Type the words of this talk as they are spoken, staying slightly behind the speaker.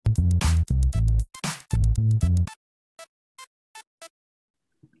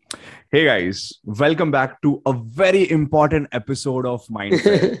Hey guys, welcome back to a very important episode of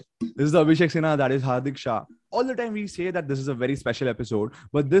Mindfest. This is Abhishek Sinha, that is Hardik Shah. All the time we say that this is a very special episode,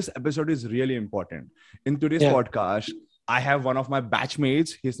 but this episode is really important. In today's Yeah, podcast, I have one of my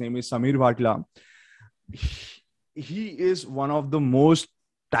batchmates. His name is Samir Bhatla. He is one of the most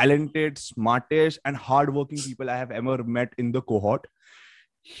talented, smartest, and hardworking people I have ever met in the cohort.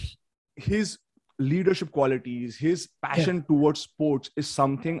 His leadership qualities, his yeah, passion towards sports is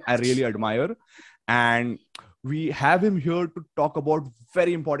something I really admire. And we have him here to talk about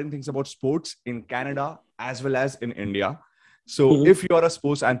very important things about sports in Canada as well as in India. So mhm. if you are a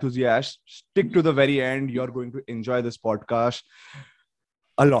sports enthusiast, stick to the very end. You're going to enjoy this podcast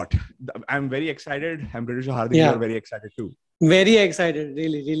a lot. I'm very excited. I'm pretty sure Hardik, you are Yeah. very excited too. Very excited,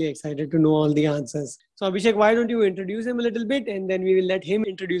 really, really excited to know all the answers. So, Abhishek, why don't you introduce him a little bit and then we will let him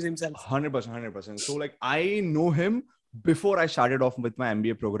introduce himself. 100%, 100%. So, like, I know him before I started off with my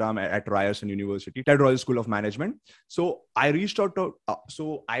MBA program at Ryerson University, Ted Royal School of Management. So, I reached out to,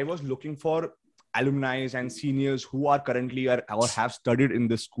 so I was looking for alumni and seniors who are currently or have studied in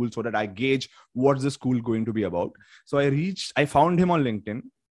this school so that I gauge what's the school going to be about. So, I found him on LinkedIn.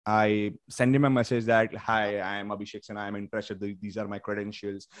 I send him a message that, hi, I'm Abhishek and I'm interested. These are my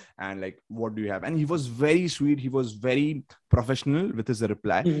credentials. And like, what do you have? And he was very sweet. He was very professional with his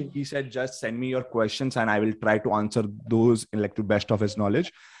reply. Mhm. He said, just send me your questions and I will try to answer those in like to best of his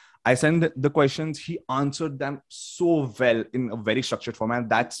knowledge. I sent the questions. He answered them so well in a very structured format.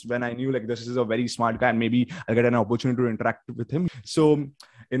 That's when I knew like this is a very smart guy and maybe I'll get an opportunity to interact with him. So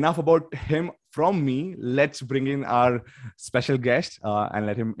enough about him from me. Let's bring in our special guest and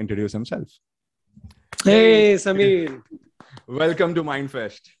let him introduce himself. Hey, Hey, Samir. welcome to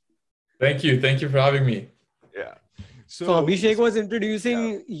Mindfest. Thank you. Thank you for having me. Yeah. So, So, Abhishek was yeah.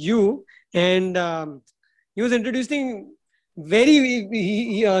 introducing you and he was introducing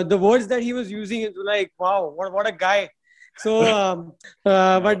the words that he was using. It's like, wow, what a guy. So,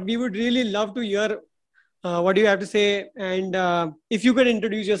 but we would really love to hear what do you have to say. And if you could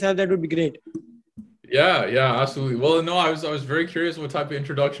introduce yourself, that would be great. Yeah, absolutely. Well, no, I was very curious what type of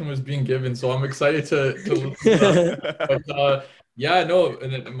introduction was being given, so I'm excited to listen to that. But yeah, no,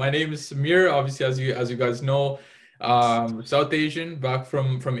 and my name is Samir. Obviously, as you guys know, South Asian, back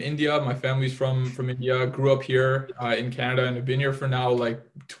from India. My family's from India. Grew up here in Canada, and have been here for now like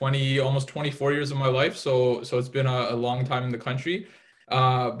 20, almost 24 years of my life. So it's been a long time in the country.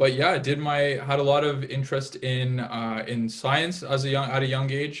 But yeah, had a lot of interest in science at a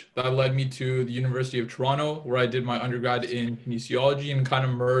young age. That led me to the University of Toronto, where I did my undergrad in kinesiology and kind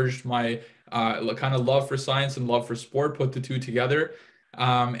of merged my kind of love for science and love for sport, put the two together.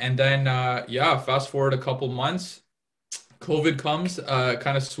 And then yeah, fast forward a couple months, COVID comes,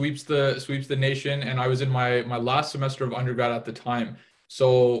 kind of sweeps the nation, and I was in my last semester of undergrad at the time.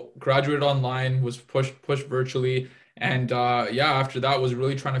 So graduated online, was pushed virtually, and yeah, after that was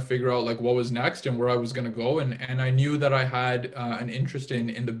really trying to figure out like what was next and where I was gonna go, and I knew that I had an interest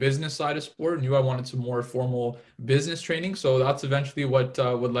in the business side of sport. Knew I wanted some more formal business training, so that's eventually what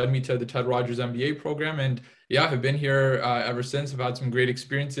led me to the Ted Rogers MBA program, and yeah, I've been here ever since. I've had some great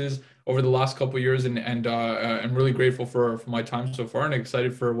experiences over the last couple of years, and I'm really grateful for my time so far and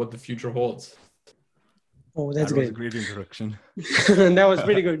excited for what the future holds. Oh, that's That was a great. great introduction. That was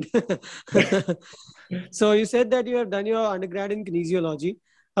pretty good. So you said that you have done your undergrad in kinesiology.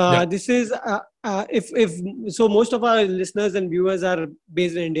 Yeah, This is if so, most of our listeners and viewers are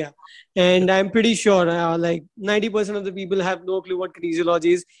based in India, yeah, and I'm pretty sure like 90% of the people have no clue what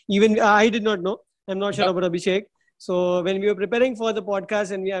kinesiology is. Even I did not know. I'm not sure yeah. about Abhishek. So when we were preparing for the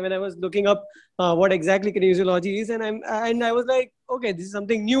podcast, and when I was looking up what exactly kinesiology is, and I was like, okay, this is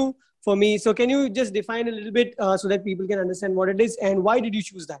something new for me. So can you just define a little bit so that people can understand what it is and why did you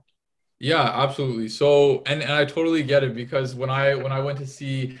choose that? Yeah, absolutely. So, and I totally get it because when I went to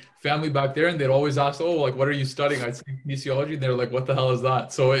see family back there, and they'd always ask, "Oh, like what are you studying?" I'd say kinesiology, and they're like, "What the hell is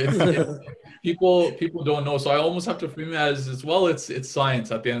that?" So it's people don't know. So I almost have to frame it as well. It's science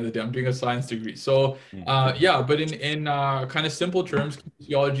at the end of the day. I'm doing a science degree. So Hmm. yeah, but in kind of simple terms,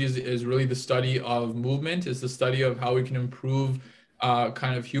 kinesiology is really the study of movement. It's the study of how we can improve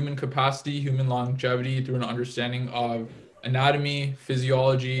kind of human capacity, human longevity through an understanding of anatomy,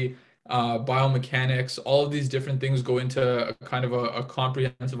 physiology, biomechanics. All of these different things go into a kind of a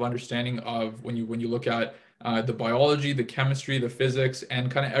comprehensive understanding of when you look at the biology, the chemistry, the physics,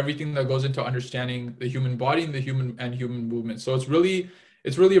 and kind of everything that goes into understanding the human body and the human movement. So it's really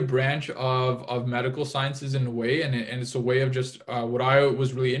a branch of medical sciences in a way, and it's a way of just what I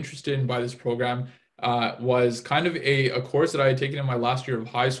was really interested in by this program was kind of a course that I had taken in my last year of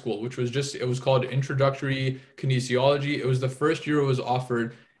high school, which was it was called Introductory Kinesiology. It was the first year it was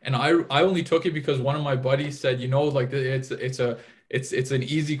offered, and I only took it because one of my buddies said, like it's an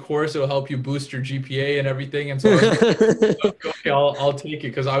easy course. It'll help you boost your GPA and everything. And so I was like, okay, I'll take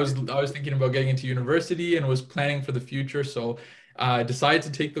it because I was thinking about getting into university and was planning for the future. So I decided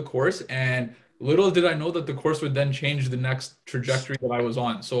to take the course, and little did I know that the course would then change the next trajectory that I was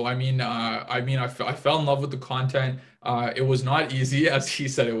on. So I fell in love with the content. It was not easy as he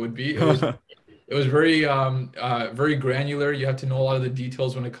said it would be. It was very granular. You have to know a lot of the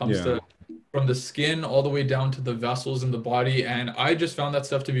details when it comes Yeah. to from the skin all the way down to the vessels in the body. And I just found that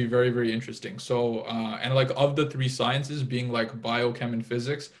stuff to be very, very interesting. So, and like of the three sciences being like biochem and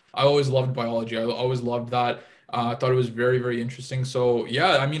physics, I always loved biology. I always loved that. I thought it was very, very interesting. So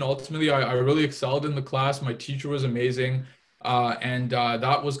yeah, I mean, ultimately, I really excelled in the class. My teacher was amazing. And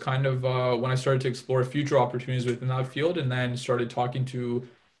that was kind of when I started to explore future opportunities within that field, and then started talking to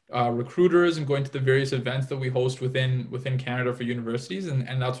recruiters and going to the various events that we host within Canada for universities,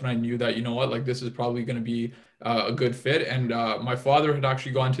 and that's when I knew that, like this is probably going to be a good fit. And my father had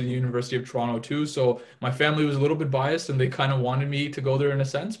actually gone to the University of Toronto too, so my family was a little bit biased and they kind of wanted me to go there in a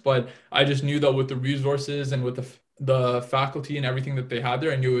sense, but I just knew that with the resources and with the faculty and everything that they had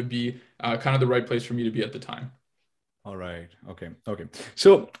there, I knew it would be kind of the right place for me to be at the time. All right. Okay. Okay.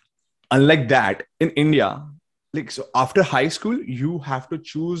 So unlike that, in India, like so after high school, you have to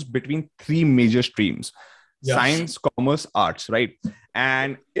choose between three major streams: Yes. science, commerce, arts, right?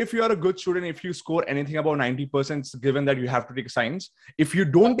 And if you are a good student, if you score anything above 90%, it's given that you have to take science. If you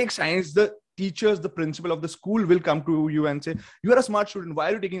don't take science, the teachers, the principal of the school will come to you and say, you are a smart student. Why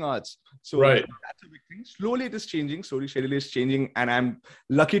are you taking arts? So Right. that's a big thing. Slowly it is changing. Slowly schedule is changing. And I'm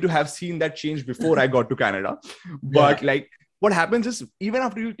lucky to have seen that change before I got to Canada. But like what happens is even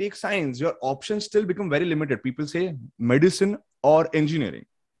after you take science, your options still become very limited. People say medicine or engineering.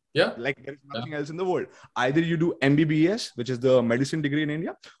 Yeah. Like there is nothing else in the world. Either you do MBBS, which is the medicine degree in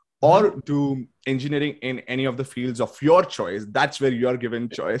India, or do engineering in any of the fields of your choice. That's where you are given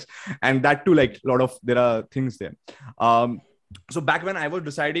choice. And that too, like there are things there. So back when I was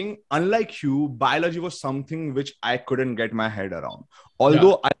deciding, unlike you, biology was something which I couldn't get my head around.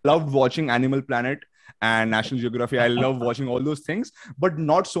 Although I loved watching Animal Planet and National Geography, I love watching all those things, but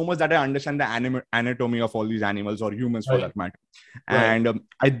not so much that I understand the anatomy of all these animals or humans for that matter. And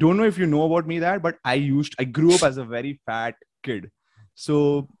I don't know if you know about me but I grew up as a very fat kid.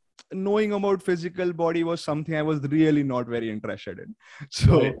 So knowing about physical body was something I was really not very interested in.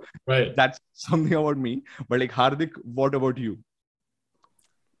 So that's something about me. But like Hardik, what about you?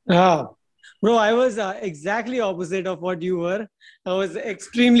 Bro, I was exactly opposite of what you were. I was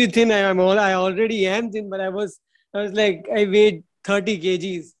extremely thin. I already am thin, but I was like, I weighed 30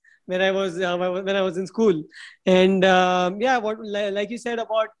 kgs when I was in school. And like you said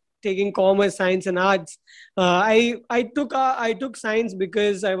about taking commerce, science, and arts, I took science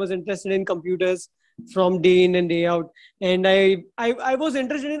because I was interested in computers from day in and day out. And I was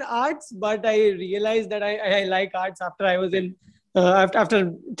interested in arts, but I realized that I like arts after I was in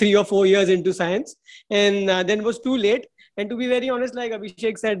after 3 or 4 years into science, and then it was too late. And to be very honest, like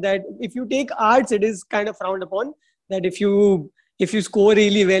Abhishek said, that if you take arts, it is kind of frowned upon. That if you score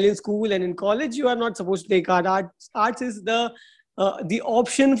really well in school and in college, you are not supposed to take arts is the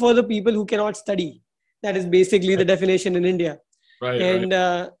option for the people who cannot study. That is basically the definition in India. And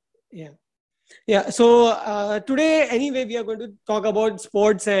so today anyway we are going to talk about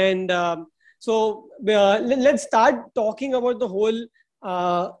sports. And so let's start talking about the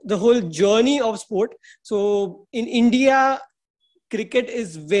whole journey of sport. So in India, cricket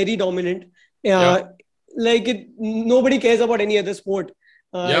is very dominant. Nobody cares about any other sport.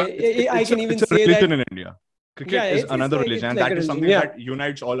 I can even say that in India. Cricket is another religion, and that is something that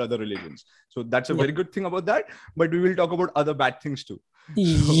unites all other religions. So that's a very good thing about that. But we will talk about other bad things too.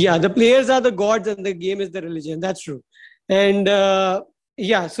 Yeah, the players are the gods and the game is the religion. That's true. And so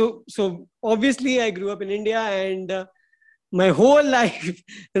obviously I grew up in India, and my whole life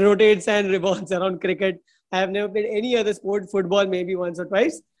rotates and revolves around cricket. I have never played any other sport, football maybe once or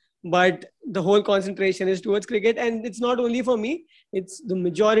twice, but the whole concentration is towards cricket. And it's not only for me, it's the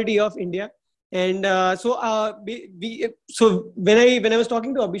majority of India. And so when I was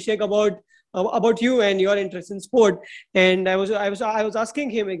talking to Abhishek about you and your interest in sport, and I was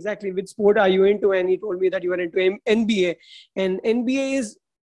asking him exactly which sport are you into, and he told me that you are into NBA. And NBA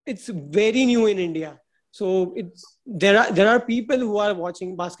it's very new in India. So there are people who are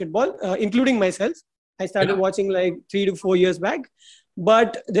watching basketball, including myself. I started watching like 3 to 4 years back,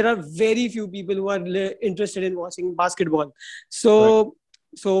 but there are very few people who are interested in watching basketball. So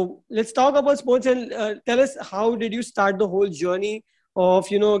let's talk about sports, and tell us, how did you start the whole journey of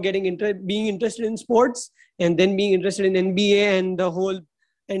being interested in sports and then being interested in NBA and the whole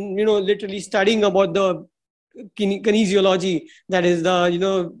and literally studying about the kinesiology, that is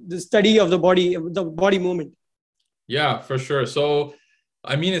the study of the body movement. Yeah, for sure. So,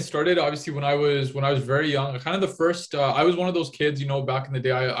 I mean, it started obviously when I was very young. Kind of the first, I was one of those kids, back in the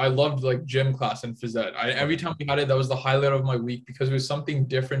day. I loved like gym class and phys ed. Every time we had it, that was the highlight of my week because it was something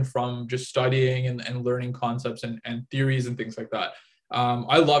different from just studying and learning concepts and theories and things like that.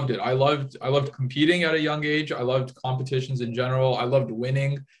 I loved it. I loved competing at a young age. I loved competitions in general. I loved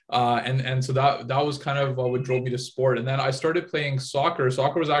winning, and so that was kind of what drove me to sport. And then I started playing soccer.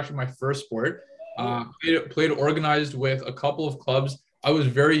 Soccer was actually my first sport. Played organized with a couple of clubs. I was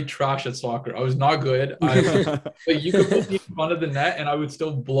very trash at soccer. I was not good. Like you could put me in front of the net and I would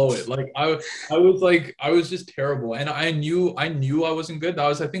still blow it. Like I was just terrible. And I knew I wasn't good. That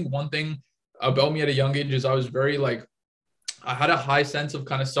was, I think, one thing about me at a young age is I was very like, I had a high sense of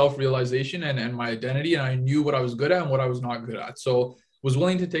kind of self-realization and my identity, and I knew what I was good at and what I was not good at. So was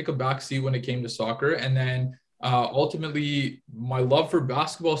willing to take a back seat when it came to soccer. And then ultimately my love for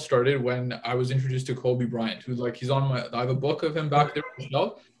basketball started when I was introduced to Kobe Bryant, who's like, I have a book of him back there on the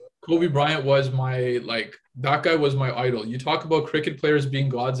shelf. Kobe Bryant was that guy was my idol. You talk about cricket players being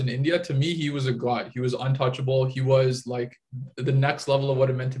gods in India. To me, he was a god. He was untouchable. He was like the next level of what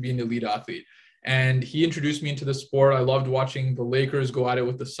it meant to be an elite athlete. And he introduced me into the sport. I loved watching the Lakers go at it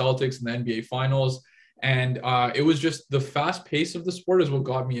with the Celtics in the NBA finals. And it was just the fast pace of the sport is what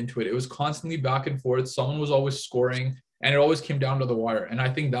got me into it. It was constantly back and forth. Someone was always scoring and it always came down to the wire. And I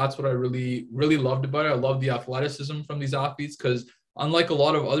think that's what I really, really loved about it. I love the athleticism from these athletes because unlike a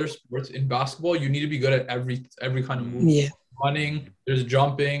lot of other sports in basketball, you need to be good at every kind of movement. Yeah. Running, there's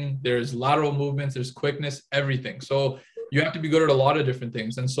jumping, there's lateral movements, there's quickness, everything. So you have to be good at a lot of different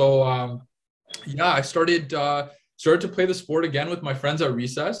things. And so, I started to play the sport again with my friends at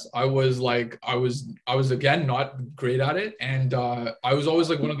recess. I was again not great at it, and I was always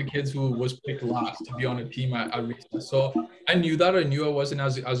like one of the kids who was picked last to be on a team at recess. So I knew I wasn't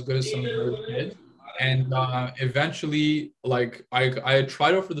as good as some of the other kids. And eventually, like I had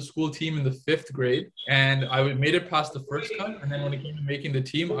tried out for the school team in the 5th grade, and I made it past the first cut. And then when it came to making the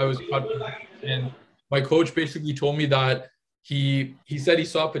team, I was cut. And my coach basically told me that he said he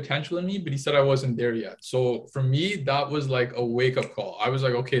saw potential in me, but he said I wasn't there yet. So for me, that was like a wake-up call. I was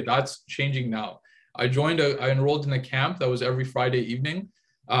like, okay, that's changing now. I enrolled in a camp that was every Friday evening,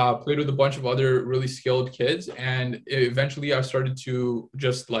 played with a bunch of other really skilled kids, and eventually I started to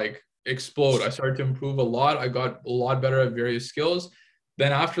just like explode. I started to improve a lot. I got a lot better at various skills.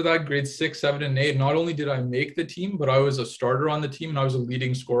 Then after that, grades 6, 7, and 8, not only did I make the team, but I was a starter on the team and I was a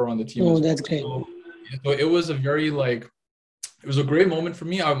leading scorer on the team. Oh, that's great. So it was it was a great moment for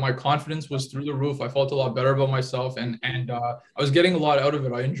me. My confidence was through the roof. I felt a lot better about myself, and I was getting a lot out of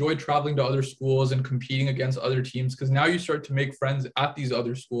it. I enjoyed traveling to other schools and competing against other teams because now you start to make friends at these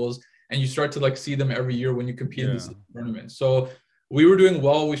other schools, and you start to like see them every year when you compete in these tournaments. So we were doing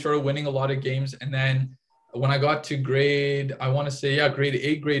well. We started winning a lot of games, and then when I got to grade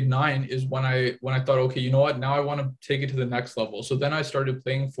 8, grade 9 is when I thought, okay, you know what? Now I want to take it to the next level. So then I started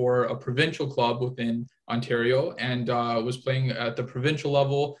playing for a provincial club within Ontario and was playing at the provincial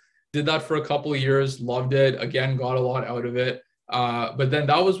level. Did that for a couple of years, loved it. Again, got a lot out of it. But then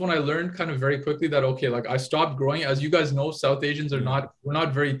that was when I learned kind of very quickly that, okay, like I stopped growing. As you guys know, South Asians we're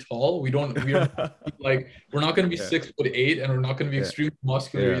not very tall. We're not going to be 6'8", and we're not going to be extremely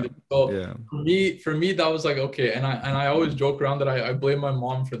muscular either. So for me, that was like, okay. And I always joke around that I blame my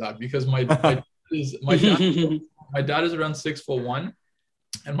mom for that because my dad is around 6'1",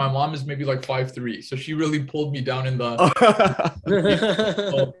 and my mom is maybe like 5'3". So she really pulled me down in the,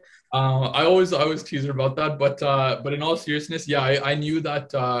 I always tease her about that, but in all seriousness, I knew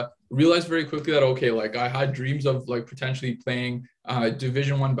that, realized very quickly that, okay, like I had dreams of like potentially playing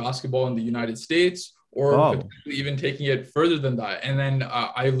Division I basketball in the United States or potentially even taking it further than that. And then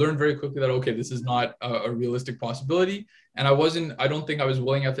I learned very quickly that, okay, this is not a realistic possibility. And I don't think I was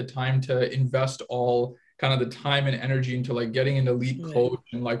willing at the time to invest all kind of the time and energy into like getting an elite coach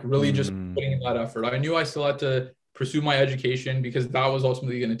and like really just putting in that effort. I knew I still had to pursue my education because that was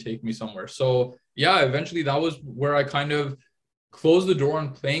ultimately going to take me somewhere. So eventually that was where I kind of closed the door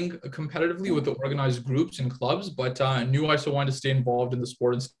on playing competitively with the organized groups and clubs, but knew I still wanted to stay involved in the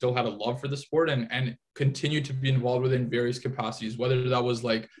sport and still had a love for the sport and continue to be involved within various capacities, whether that was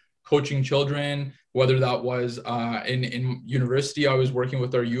like coaching children, whether that was in university. I was working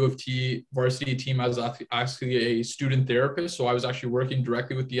with our U of T varsity team as actually a student therapist. So I was actually working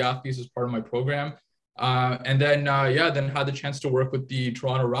directly with the athletes as part of my program. And then had the chance to work with the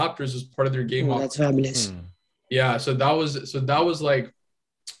Toronto Raptors as part of their game. That's fabulous. Yeah, so that was like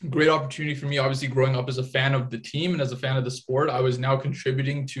great opportunity for me. Obviously, growing up as a fan of the team and as a fan of the sport, I was now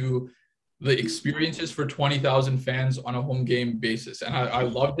contributing to the experiences for 20,000 fans on a home game basis. And I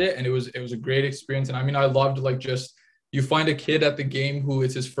loved it. And it was a great experience. And I mean, I loved like just, you find a kid at the game who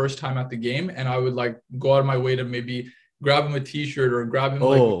it's his first time at the game. And I would like go out of my way to maybe grab him a t-shirt or grab him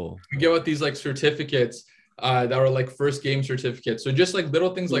like, we give out these like certificates that are like first game certificates. So just like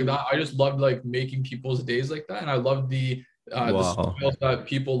little things like that. I just loved like making people's days like that. And I loved the styles that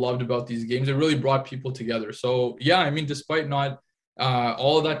people loved about these games. It really brought people together. So yeah, I mean, despite not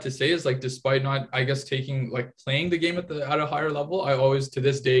all of that to say is like, despite not, I guess, playing the game at a higher level, I always to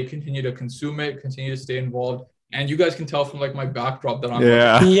this day continue to consume it, continue to stay involved. And you guys can tell from like my backdrop that I'm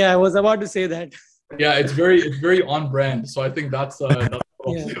I was about to say that. Yeah, it's very on brand. So I think that's what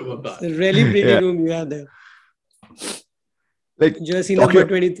I'll say about that. It's a really pretty room you have there. Like jersey number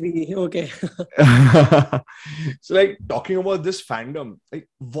 23. Okay. So like talking about this fandom, like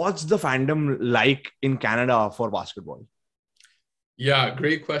what's the fandom like in Canada for basketball? Yeah,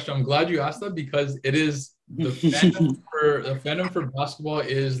 great question. I'm glad you asked that because it is the fandom for basketball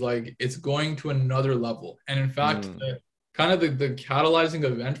is like it's going to another level. And in fact, the catalyzing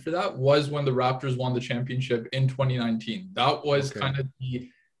event for that was when the Raptors won the championship in 2019. That was kind of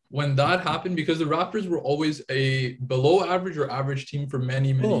when that happened, because the Raptors were always a below average or average team for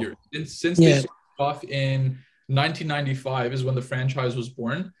many years. Since they started off in 1995 is when the franchise was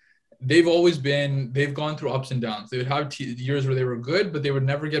born. They've gone through ups and downs. They would have years where they were good, but they would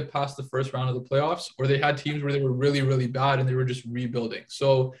never get past the first round of the playoffs, or they had teams where they were really, really bad and they were just rebuilding.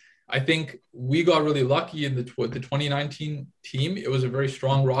 So I think we got really lucky in the 2019 team. It was a very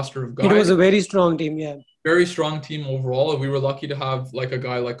strong roster of guys. It was a very strong team, yeah. Very strong team overall. We were lucky to have like a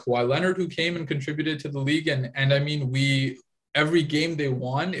guy like Kawhi Leonard who came and contributed to the league. And I mean, every game they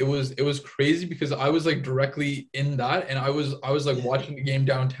won, it was crazy because I was like directly in that. And I was like watching the game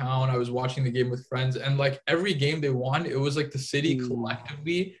downtown. I was watching the game with friends, and like every game they won, it was like the city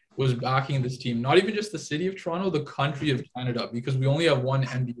collectively was backing this team. Not even just the city of Toronto, the country of Canada, because we only have one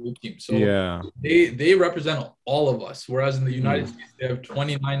NBA team. So they represent all of us. Whereas in the United States, they have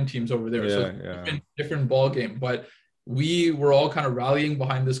 29 teams over there. So it's a different ball game. But we were all kind of rallying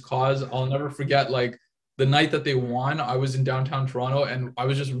behind this cause. I'll never forget like the night that they won, I was in downtown Toronto and I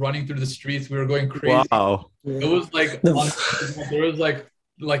was just running through the streets. We were going crazy. Wow. It was like there was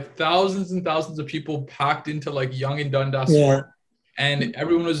like thousands and thousands of people packed into like Yonge and Dundas Square. And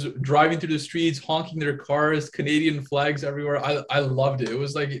everyone was driving through the streets, honking their cars, Canadian flags everywhere. I loved it. It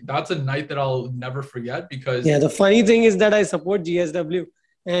was like, that's a night that I'll never forget because... Yeah, the funny thing is that I support GSW.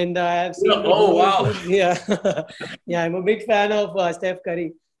 And I have seen... Yeah, I'm a big fan of Steph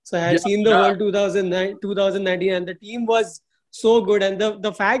Curry. So I have seen the whole 2019 and the team was so good. And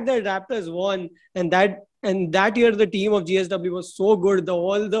the fact that Raptors won and that year the team of GSW was so good.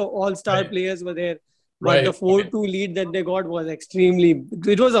 All the all-star players were there. But the 4-2 lead that they got was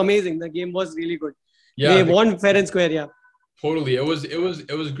it was amazing. The game was really good. Yeah, they won fair and square, Totally. It was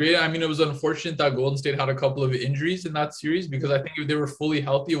great. I mean, it was unfortunate that Golden State had a couple of injuries in that series because I think if they were fully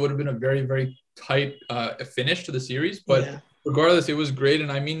healthy, it would have been a very, very tight finish to the series. But regardless, it was great.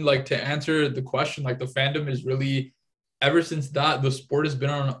 And I mean, like, to answer the question, like the fandom is really, ever since that, the sport has been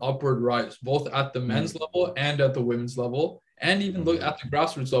on an upward rise, both at the men's level and at the women's level. And even look at the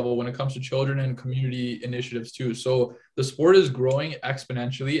grassroots level when it comes to children and community initiatives too. So the sport is growing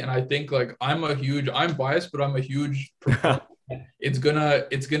exponentially. And I think like I'm biased, but I'm a huge proponent. It's gonna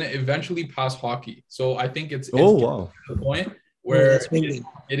eventually pass hockey. So I think it's to the point where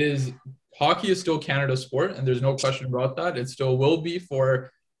it is hockey is still Canada's sport, and there's no question about that. It still will be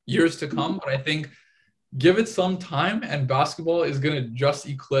for years to come. But I think give it some time and basketball is going to just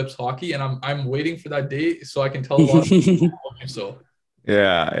eclipse hockey, and I'm waiting for that day so I can tell a lot of people so.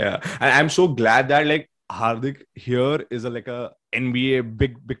 Yeah. And I'm so glad that like Hardik here is a NBA,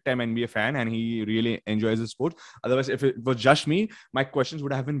 big time NBA fan, and he really enjoys the sport. Otherwise, if it was just me, my questions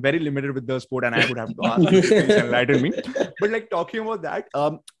would have been very limited with the sport and I would have to ask you to enlighten me. But like talking about that,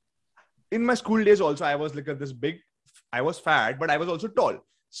 in my school days also, I was I was fat, but I was also tall.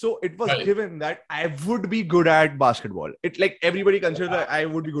 So it was given that I would be good at basketball. It like everybody considered that I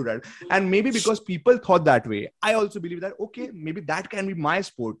would be good at it. And maybe because people thought that way, I also believe that, okay, maybe that can be my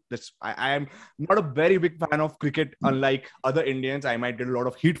sport. I am not a very big fan of cricket, unlike other Indians. I might get a lot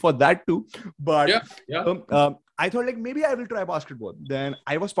of heat for that too. But I thought like maybe I will try basketball. Then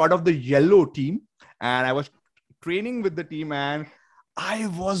I was part of the yellow team and I was training with the team and I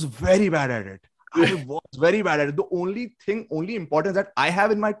was very bad at it. I was very bad at it. The only importance that I have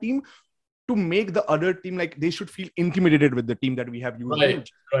in my team to make the other team, like they should feel intimidated with the team that we have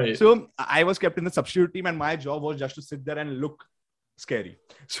used. Right. So I was kept in the substitute team and my job was just to sit there and look scary.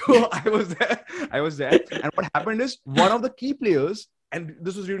 So I was there. And what happened is one of the key players, and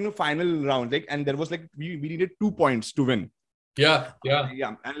this was during the final round, like, and there was like, we needed 2 points to win. Yeah.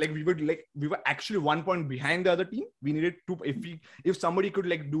 And like we were actually 1 point behind the other team. We needed two. If somebody could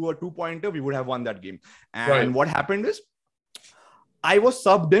like do a 2-pointer, we would have won that game. And what happened is I was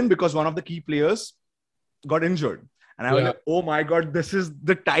subbed in because one of the key players got injured. And I was like, oh my God, this is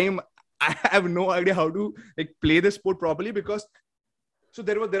the time. I have no idea how to like play the sport properly, because so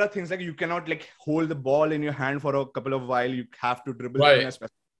there are things like you cannot like hold the ball in your hand for a couple of while. You have to dribble in a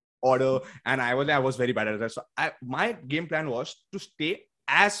specific order. And I was very bad at that. So my game plan was to stay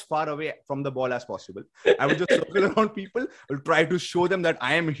as far away from the ball as possible. I would just circle around people, will try to show them that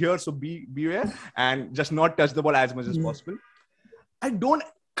I am here. So beware, and just not touch the ball as much as possible. I don't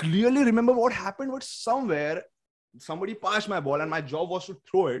clearly remember what happened, but somewhere somebody passed my ball and my job was to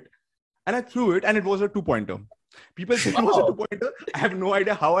throw it. And I threw it and it was a 2-pointer. People say it was a 2-pointer. I have no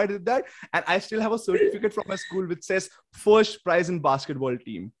idea how I did that. And I still have a certificate from my school which says first prize in basketball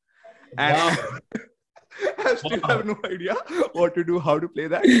team. And I still have no idea what to do, how to play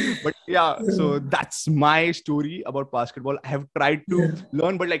that. But yeah, so that's my story about basketball. I have tried to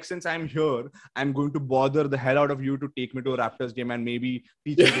learn, but like since I'm here, I'm going to bother the hell out of you to take me to a Raptors game and maybe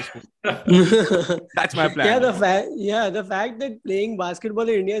teach me this. That's my plan. The fact that playing basketball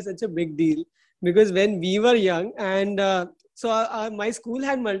in India is such a big deal, because when we were young, and my school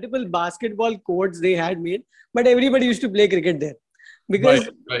had multiple basketball courts they had made, but everybody used to play cricket there. Because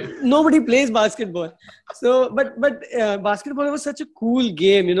nobody plays basketball. So, but basketball was such a cool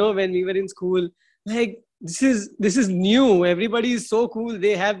game, you know, when we were in school. Like, this is new. Everybody is so cool.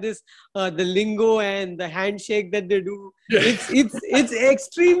 They have this, the lingo and the handshake that they do. It's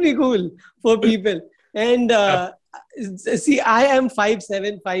extremely cool for people. And see, I am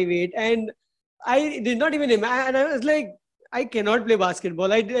 5'7", 5'8", and I did not even imagine. And I was like, I cannot play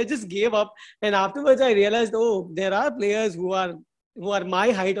basketball. I just gave up. And afterwards, I realized, oh, there are players who are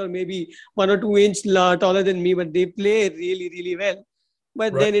my height or maybe 1 or 2 inch taller than me, but they play really, really well.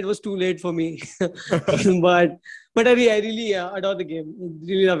 But then it was too late for me. but I really adore the game.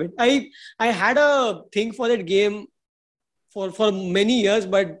 Really love it. I had a thing for that game for many years,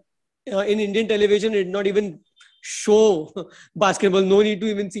 but in Indian television, it did not even show basketball. No need to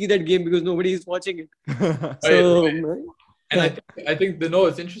even see that game because nobody is watching it. So. And I think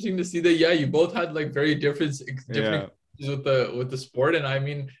it's interesting to see that you both had like very different with the sport. And I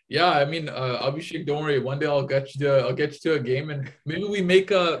mean Abhishek, don't worry, one day I'll get you to a game, and maybe we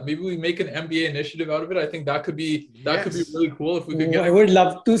make an NBA initiative out of it. I think that could be really cool if we could get. I would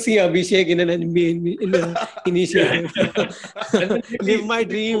love to see Abhishek in an NBA initiative. Live my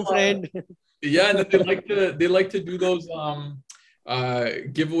dream, friend. Yeah, and then they like to do those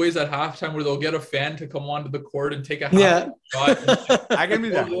giveaways at halftime where they'll get a fan to come onto the court and take a shot. I can do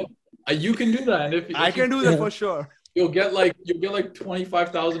that. You can do that, and if I can do that for sure. You'll get like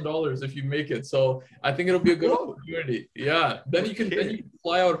 $25,000 if you make it. So I think it'll be a good opportunity. Yeah. Then you can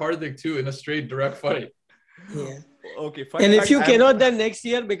fly out Hardik too in a straight direct fight. Yeah. Okay. And if you cannot, then next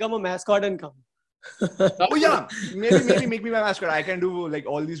year become a mascot and come. Oh yeah, maybe make me my mascot. I can do like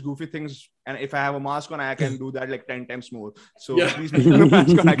all these goofy things, and if I have a mask on, I can do that like 10 times more. So please make me a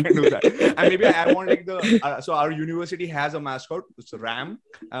mascot. I can do that. And maybe I want like so our university has a mascot. It's a ram.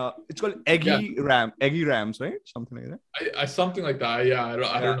 It's called Eggy Rams, right? Something like that. Something like that. Yeah,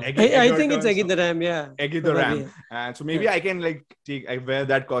 I don't know. I think it's Eggy the Ram. Yeah, Eggy the Ram. And so maybe I can like I wear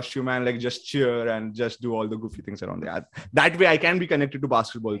that costume and like just cheer and just do all the goofy things around there. That way, I can be connected to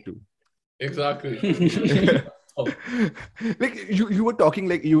basketball too. Exactly. Like you were talking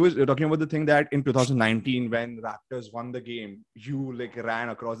about the thing that in 2019 when Raptors won the game, you like ran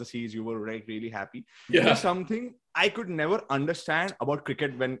across the seas, you were like really happy. There's something I could never understand about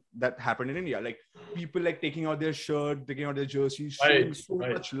cricket when that happened in India. Like people like taking out their shirt, taking out their jerseys, showing so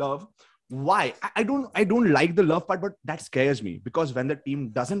much love. Why? I don't like the love part, but that scares me because when the team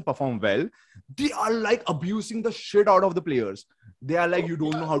doesn't perform well, they are like abusing the shit out of the players. They are like, you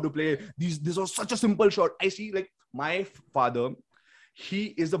don't know how to play. This was such a simple shot. I see like my father,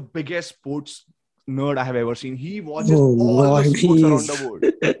 he is the biggest sports nerd I have ever seen. He watches all the sports around the world.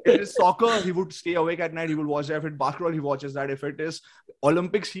 If it is soccer, he would stay awake at night. He will watch that. If it's basketball, he watches that. If it is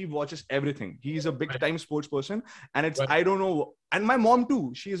Olympics, he watches everything. He is a big time sports person. And I don't know. And my mom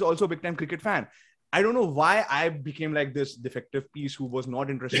too. She is also a big time cricket fan. I don't know why I became like this defective piece who was not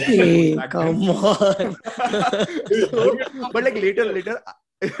interested. Hey, come on. But like later.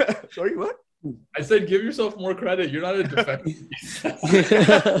 Sorry, what? I said, give yourself more credit. You're not a defective piece.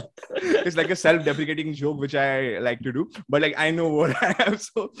 It's like a self-deprecating joke, which I like to do. But like, I know what I am.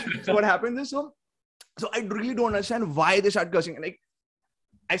 So what happens is, so I really don't understand why they start cursing. Like,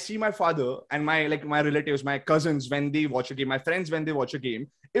 I see my father and my relatives, my cousins, when they watch a game, my friends, when they watch a game,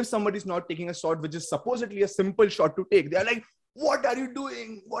 if somebody's not taking a shot, which is supposedly a simple shot to take, they're like, what are you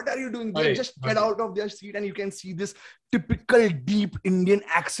doing? What are you doing? They just get out of their seat and you can see this typical deep Indian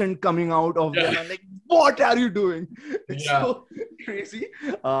accent coming out of them. And like, what are you doing? It's so crazy.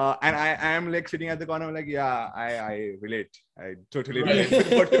 And I am like sitting at the corner, I'm like, yeah, I relate. I totally relate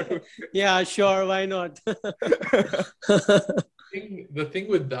with what you're doing. Yeah, sure. Why not? The thing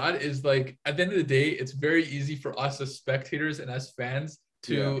with that is like, at the end of the day, it's very easy for us as spectators and as fans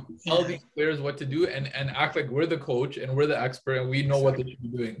to tell these players what to do and act like we're the coach and we're the expert and we know what they should be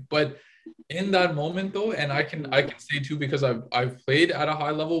doing. But in that moment though, and I can say too, because I've played at a high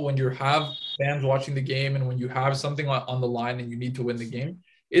level, when you have fans watching the game and when you have something on the line and you need to win the game,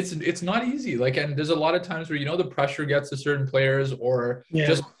 it's not easy. Like, and there's a lot of times where, you know, the pressure gets to certain players or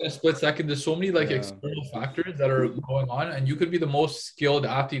just a split second. There's so many like external factors that are going on, and you could be the most skilled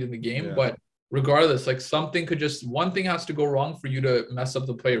athlete in the game, but regardless, like one thing has to go wrong for you to mess up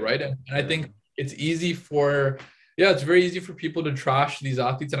the play, right? And I think it's very easy for people to trash these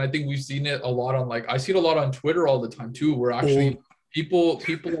athletes. And I think we've seen it a lot on, like, I see it a lot on Twitter all the time too, where actually people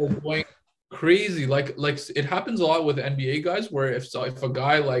are going crazy. Like it happens a lot with NBA guys, where if a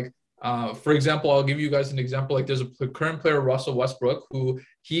guy like, for example, I'll give you guys an example. Like, there's a current player, Russell Westbrook, who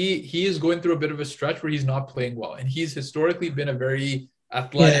he is going through a bit of a stretch where he's not playing well. And he's historically been a very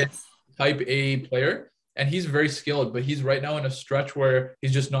athletic, type A player, and he's very skilled, but he's right now in a stretch where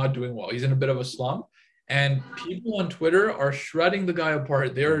he's just not doing well. He's in a bit of a slump, and people on Twitter are shredding the guy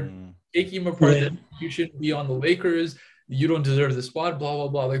apart. They're taking him apart. You shouldn't be on the Lakers. You don't deserve the spot, blah, blah,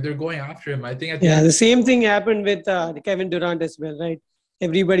 blah. Like, they're going after him. I think the same thing happened with Kevin Durant as well, right?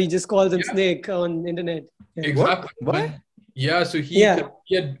 Everybody just calls him Snake on internet. Exactly. What? Yeah, so he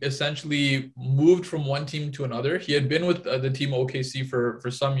had essentially moved from one team to another. He had been with the team OKC for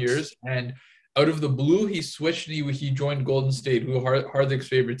some years, and out of the blue, he switched. He joined Golden State, who Hardik's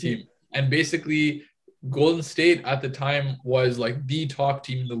favorite team. And basically, Golden State at the time was like the top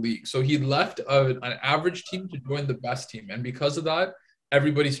team in the league. So he left an average team to join the best team, and because of that,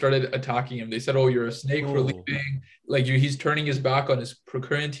 everybody started attacking him. They said, "Oh, you're a snake for leaving." Like, he's turning his back on his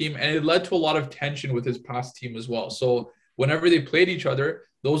current team, and it led to a lot of tension with his past team as well. So whenever they played each other,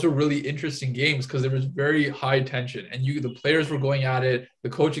 those were really interesting games because there was very high tension, and the players were going at it, the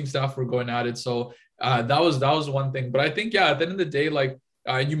coaching staff were going at it. So that was one thing. But I think, at the end of the day, like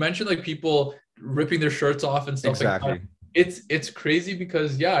you mentioned, like people ripping their shirts off and stuff like that. It's crazy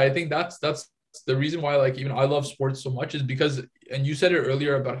because I think that's the reason why, like, even I love sports so much is because, and you said it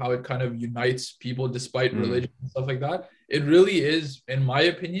earlier about how it kind of unites people despite religion and stuff like that. It really is, in my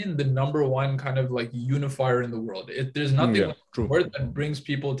opinion, the number one kind of like unifier in the world. There's nothing like sport that brings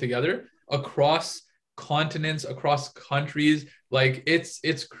people together across continents, across countries. Like,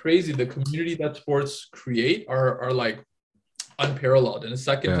 it's crazy. The community that sports create are like unparalleled, and it's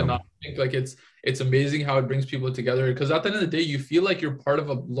second to none. I think like it's amazing how it brings people together, because at the end of the day, you feel like you're part of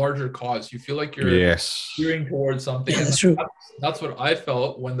a larger cause. You feel like you're steering towards something. That's true. That's what I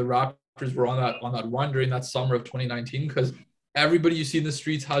felt when the Raptors were on that run during that summer of 2019, because everybody you see in the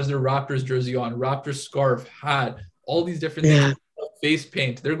streets has their Raptors jersey on, Raptors scarf, hat, all these different things, face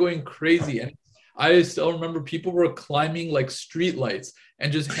paint. They're going crazy. And I still remember people were climbing like street lights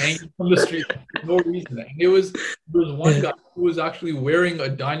and just hanging from the street for no reason. And there was one guy who was actually wearing a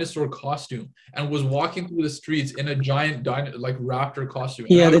dinosaur costume and was walking through the streets in a giant raptor costume.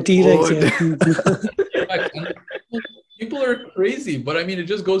 The T-Rex. And people are crazy, but I mean, it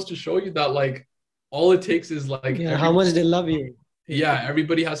just goes to show you that, like, all it takes is like how much they love you.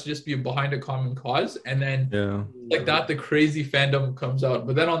 Everybody has to just be behind a common cause, and then like that, the crazy fandom comes out.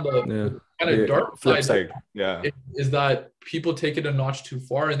 But then on the kind of dark flip side, is that people take it a notch too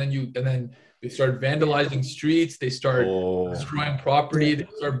far, and then they start vandalizing streets, they start destroying property, they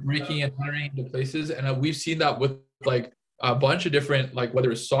start breaking and entering into places, and we've seen that with like a bunch of different, like,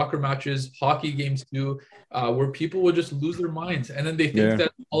 whether it's soccer matches, hockey games too, where people will just lose their minds, and then they think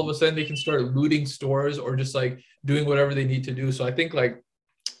that all of a sudden they can start looting stores or just like doing whatever they need to do. So I think like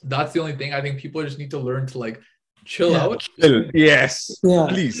that's the only thing. I think people just need to learn to like chill out. Please.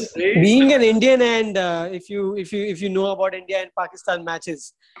 Being an Indian, and if you know about India and Pakistan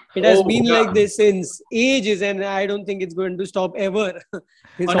matches, it has been like this since ages, and I don't think it's going to stop ever.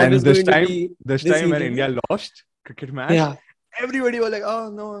 And this time when India lost cricket match, everybody was like, "Oh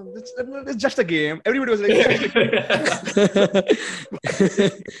no, it's just a game." Everybody was like,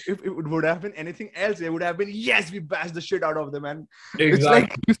 if it would have been anything else, it would have been, "Yes, we bashed the shit out of them." And it's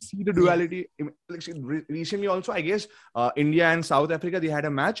like, you see the duality. Like, recently also, I guess, India and South Africa, they had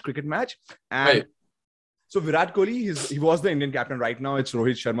a cricket match, and So Virat Kohli, he was the Indian captain. Right now, it's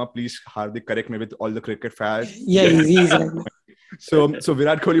Rohit Sharma. Please, Hardik, correct me with all the cricket fans. Yeah, he's right now. So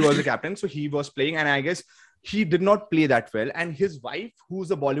Virat Kohli was the captain. So he was playing, and I guess he did not play that well. And his wife,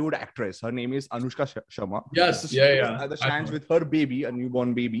 who's a Bollywood actress, her name is Anushka Sharma. Yes, So yeah, she yeah. was at the stands with her baby, a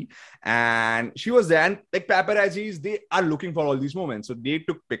newborn baby, and she was there. And like paparazzis, they are looking for all these moments. So they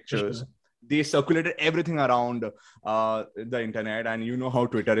took pictures. Sure. They circulated everything around the internet, and you know how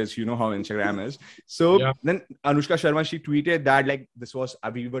Twitter is, you know how Instagram is. So Yeah. then Anushka Sharma, she tweeted that like this was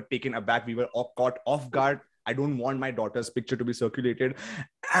we were taken aback, we were caught off guard. I don't want my daughter's picture to be circulated.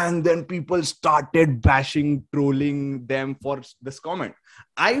 And then people started bashing, trolling them for this comment.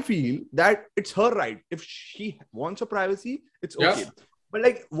 I feel that it's her right. If she wants a privacy, it's okay. Yeah. But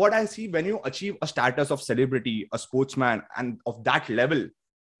like what I see, when you achieve a status of celebrity, a sportsman, and of that level,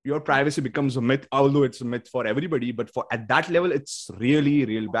 your privacy becomes a myth, although it's a myth for everybody. But for at that level, it's really,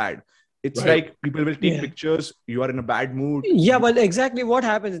 real bad. It's Right. like people will take Yeah. pictures. You are in a bad mood. Yeah, but exactly what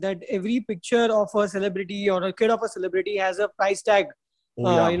happens that every picture of a celebrity or a kid of a celebrity has a price tag,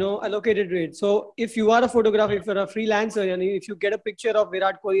 Oh, yeah. allocated rate. So if you are a photographer, if you're a freelancer, and if you get a picture of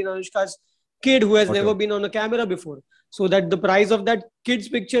Virat Kohli and Anushka's kid who has Okay. never been on a camera before, so that the price of that kid's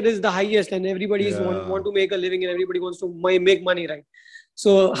picture is the highest, and everybody is want to make a living, and everybody wants to make money, right?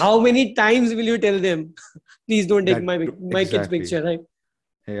 So how many times will you tell them, please don't take That- my kid's exactly. picture, right?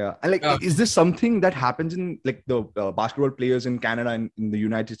 Yeah. And like, Yeah. is this something that happens in like the basketball players in Canada and in the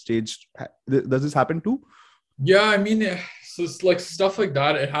United States? Does this happen too? Yeah, I mean, so it's like stuff like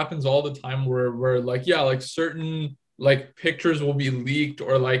that. It happens all the time where like, yeah, like certain like pictures will be leaked,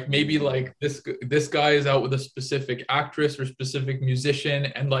 or like maybe like this guy is out with a specific actress or specific musician,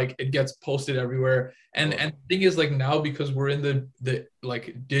 and like it gets posted everywhere. And the thing is, like, now, because we're in the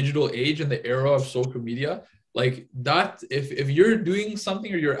like digital age and the era of social media, like that, if you're doing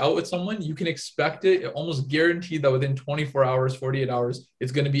something or you're out with someone, you can expect it almost guaranteed that within 24 hours, 48 hours,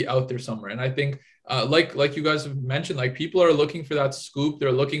 it's going to be out there somewhere. And I think like you guys have mentioned, like people are looking for that scoop.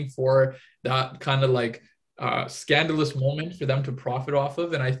 They're looking for that kind of like scandalous moment for them to profit off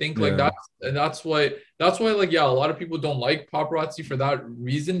of. And I think like Yeah. that's why like, yeah, a lot of people don't like paparazzi for that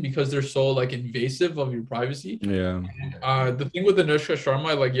reason, because they're so like invasive of your privacy. Yeah. The thing with Anushka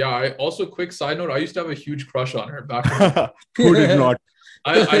Sharma, like, yeah, I also, quick side note, I used to have a huge crush on her back when Who did not?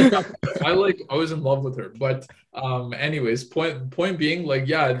 I was in love with her. But anyways, point being, like,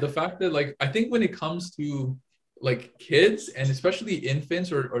 yeah, the fact that, like, I think when it comes to like kids and especially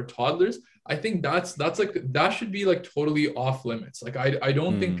infants or toddlers, I think that's like, that should be like totally off limits. Like I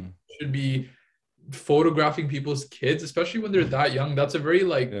don't think people should be photographing people's kids, especially when they're that young. That's a very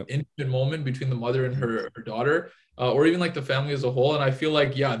like intimate moment between the mother and her daughter, or even like the family as a whole. And I feel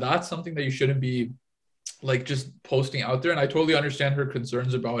like, yeah, that's something that you shouldn't be like just posting out there. And I totally understand her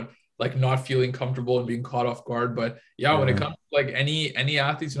concerns about like not feeling comfortable and being caught off guard. But yeah, when it comes to like any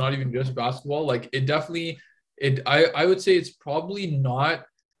athletes, not even just basketball, like it definitely, I would say it's probably not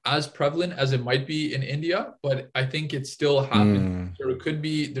as prevalent as it might be in India, but I think it still happens. There could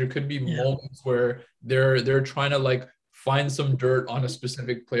be moments where they're trying to like find some dirt on a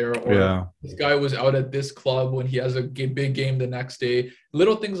specific player, or this guy was out at this club when he has a big game the next day,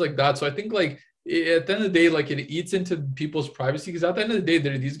 little things like that. So I think like at the end of the day, like it eats into people's privacy, because at the end of the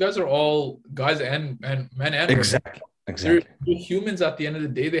day, these guys are all guys and men and Exactly. women. They're humans at the end of the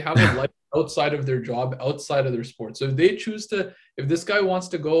day. They have a life outside of their job, outside of their sport. So if they choose to, if this guy wants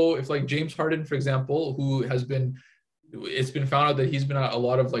to go, if like James Harden, for example, who has been, it's been found out that he's been at a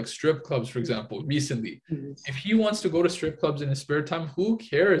lot of like strip clubs, for example, recently. If he wants to go to strip clubs in his spare time, who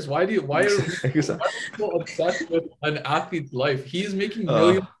cares? Why are people obsessed with an athlete's life? He's making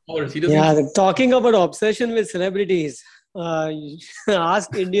millions of dollars. He doesn't. Yeah, talking about obsession with celebrities,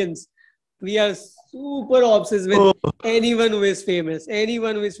 ask Indians. We are super obsessed with anyone who is famous.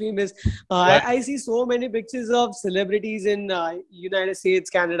 I see so many pictures of celebrities in United States,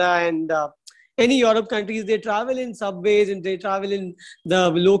 Canada, and any Europe countries. They travel in subways and they travel in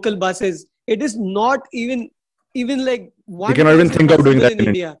the local buses. It is not even like one. You cannot even think of doing that in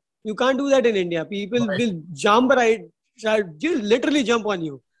India. You can't do that in India. People will jump literally jump on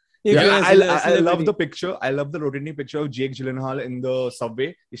you. I love the picture. I love the rotating picture of Jake Gyllenhaal in the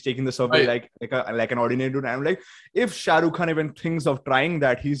subway. He's taking the subway like an ordinary dude. And I'm like, if Shah Rukh Khan even thinks of trying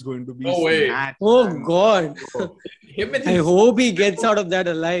that, he's going to be snatched. Oh God! I hope he gets out of that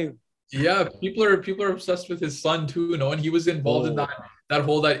alive. Yeah, people are obsessed with his son too, and he was involved in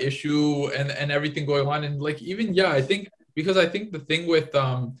that issue and everything going on. And like, even I think the thing with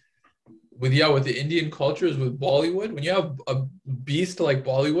the Indian culture is with Bollywood, when you have a beast like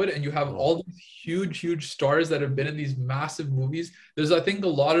Bollywood and you have all these huge stars that have been in these massive movies, there's, I think, a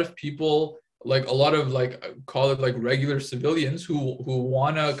lot of people like a lot of like call it like regular civilians who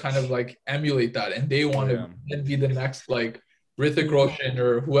want to kind of like emulate that, and they want to be the next like Hrithik Roshan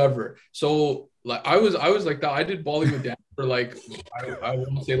or whoever. So like I was like that. I did Bollywood dance for like I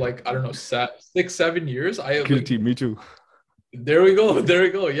want to say like I don't know 6-7 years. I Guilty, like me too. there we go, there we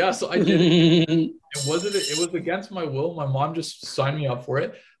go. Yeah, so I did it. It was against my will. My mom just signed me up for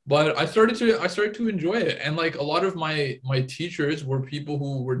it. But I started to enjoy it. And like a lot of my teachers were people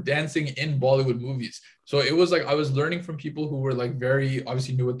who were dancing in Bollywood movies. So it was like I was learning from people who were like very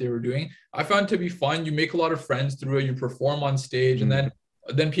obviously knew what they were doing. I found it to be fun. You make a lot of friends through it, you perform on stage, and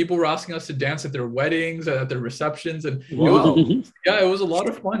then people were asking us to dance at their weddings and at their receptions. And Wow. it was a lot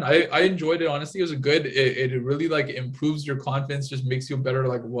of fun. I enjoyed it. Honestly, it was a good, it really like improves your confidence, just makes you a better,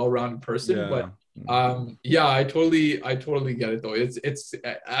 like well-rounded person. But yeah, I totally get it though.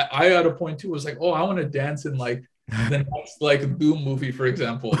 I at a point too was like, oh, I want to dance in like the next like Doom movie, for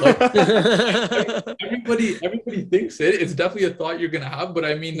example. Like everybody thinks it's definitely a thought you're gonna have, but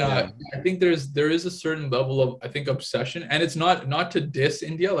I mean, I think there is a certain level of, I think, obsession, and it's not to diss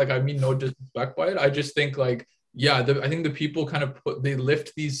India, like I mean no disrespect by it. I just think like I think the people kind of they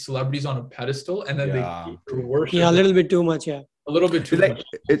lift these celebrities on a pedestal, and then they worship a little bit too much. A little bit too like much.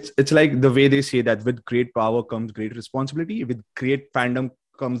 it's like the way they say that with great power comes great responsibility, with great fandom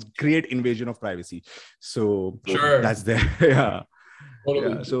comes great invasion of privacy. So sure, that's there.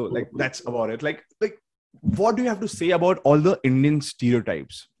 Totally. So like that's about it. Like what do you have to say about all the Indian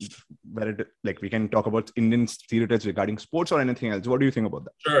stereotypes? Like we can talk about Indian stereotypes regarding sports or anything else. What do you think about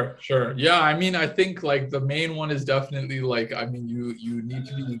that? Sure. Yeah, I mean, I think like the main one is definitely like, I mean, you need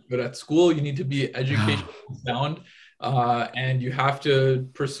to be good at school, you need to be educationally sound, and you have to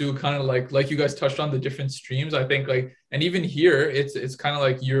pursue kind of like you guys touched on the different streams. I think like, and even here, it's kind of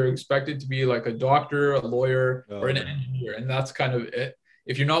like you're expected to be like a doctor, a lawyer, or an engineer, and that's kind of it.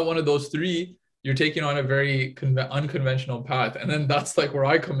 If you're not one of those three, you're taking on a very unconventional path. And then that's like where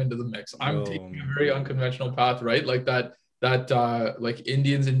I come into the mix. I'm taking a very unconventional path, right? Like that like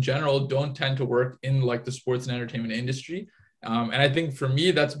Indians in general don't tend to work in like the sports and entertainment industry. And I think for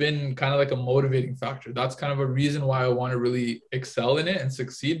me, that's been kind of like a motivating factor. That's kind of a reason why I want to really excel in it and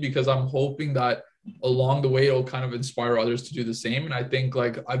succeed, because I'm hoping that along the way, it'll kind of inspire others to do the same. And I think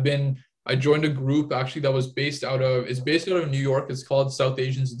like I joined a group actually that was based out of New York. It's called South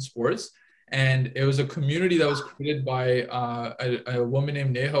Asians in Sports. And it was a community that was created by a woman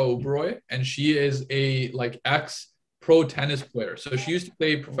named Neha Oberoi, and she is a like ex-pro tennis player. So she used to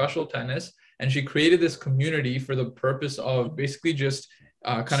play professional tennis, and she created this community for the purpose of basically just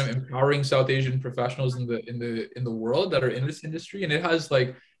kind of empowering South Asian professionals in the world that are in this industry. And it has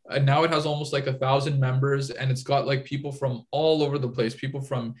like now it has almost like 1,000 members, and it's got like people from all over the place, people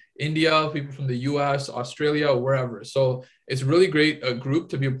from India, people from the US, Australia, wherever. So it's really great a group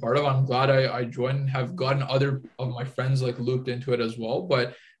to be a part of. I'm glad I joined and have gotten other of my friends like looped into it as well.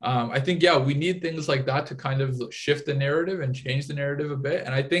 But I think, we need things like that to kind of shift the narrative and change the narrative a bit.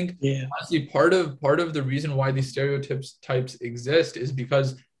 And I think honestly, part of the reason why these types exist is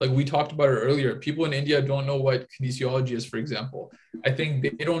because, like we talked about it earlier, people in India don't know what kinesiology is, for example. I think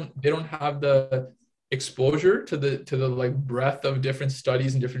they don't have the exposure to the like breadth of different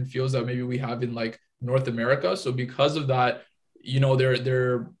studies and different fields that maybe we have in like North America. So because of that,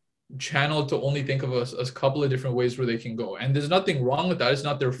 they're channeled to only think of a couple of different ways where they can go. And there's nothing wrong with that. It's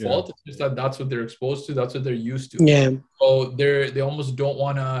not their fault. It's just that that's what they're exposed to. That's what they're used to. Yeah. So they almost don't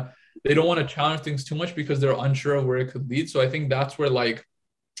want to challenge things too much because they're unsure of where it could lead. So I think that's where like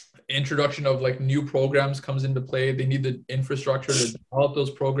introduction of like new programs comes into play. They need the infrastructure to develop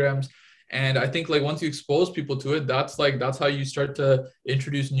those programs. And I think like once you expose people to it, that's how you start to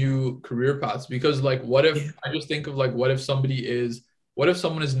introduce new career paths. Because like, what if I just think of like, what if someone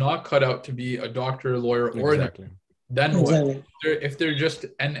is not cut out to be a doctor, lawyer, or then what? If they're just,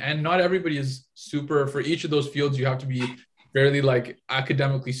 and not everybody is super, for each of those fields, you have to be fairly like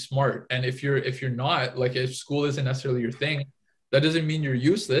academically smart. And if you're not, like if school isn't necessarily your thing, that doesn't mean you're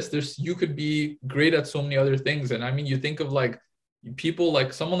useless. You could be great at so many other things. And I mean, you think of like people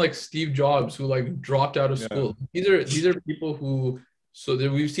like someone like Steve Jobs who like dropped out of school. These are people who, so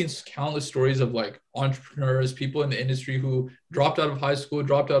that we've seen countless stories of like entrepreneurs, people in the industry who dropped out of high school,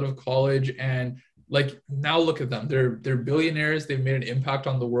 dropped out of college, and like now look at them. They're billionaires. They've made an impact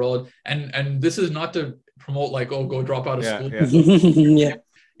on the world. And this is not to promote like, oh, go drop out of school. At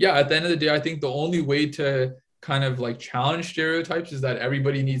the end of the day, I think the only way to kind of like challenge stereotypes is that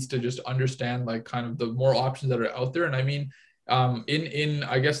everybody needs to just understand like kind of the more options that are out there. And I mean, in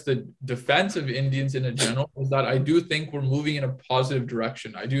I guess the defense of Indians in a general is that I do think we're moving in a positive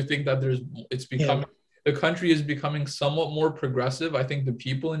direction. I do think that it's becoming the country is becoming somewhat more progressive. I think the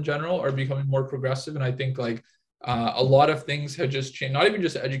people in general are becoming more progressive. And I think like a lot of things have just changed, not even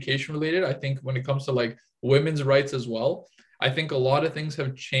just education related. I think when it comes to like women's rights as well, I think a lot of things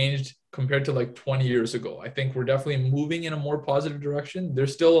have changed compared to like 20 years ago. I think we're definitely moving in a more positive direction.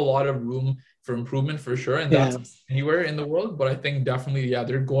 There's still a lot of room for improvement for sure. And that's anywhere in the world. But I think definitely, yeah,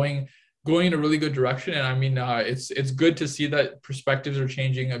 they're going in a really good direction. And I mean, it's good to see that perspectives are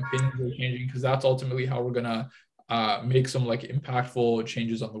changing, opinions are changing, because that's ultimately how we're gonna make some like impactful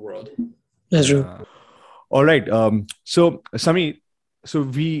changes on the world. That's true. All right. So Sami, so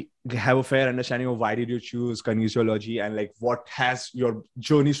we have a fair understanding of why did you choose kinesiology and like what has your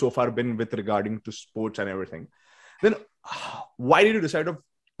journey so far been with regarding to sports and everything. Then why did you decide of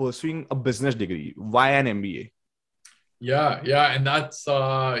pursuing a business degree? Why an MBA? Yeah, and that's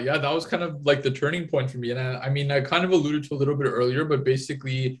that was kind of like the turning point for me. And I mean, I kind of alluded to a little bit earlier, but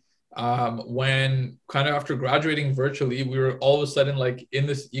basically, when kind of after graduating virtually, we were all of a sudden like in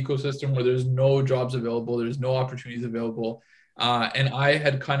this ecosystem where there's no jobs available, there's no opportunities available, and I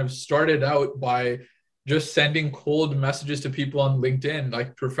had kind of started out by just sending cold messages to people on LinkedIn,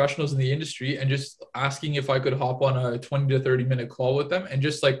 like professionals in the industry, and just asking if I could hop on a 20 to 30-minute call with them and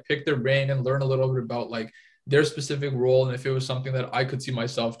just like pick their brain and learn a little bit about like their specific role and if it was something that I could see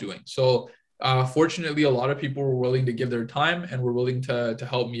myself doing. So fortunately, a lot of people were willing to give their time and were willing to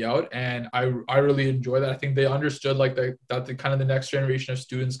help me out. And I really enjoy that. I think they understood like that the kind of the next generation of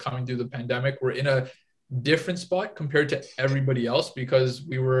students coming through the pandemic were in a different spot compared to everybody else because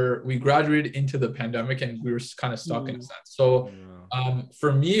we graduated into the pandemic and we were kind of stuck in a sense. So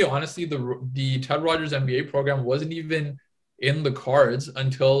for me, honestly, the Ted Rogers MBA program wasn't even in the cards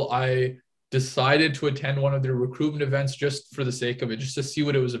until I decided to attend one of their recruitment events just for the sake of it, just to see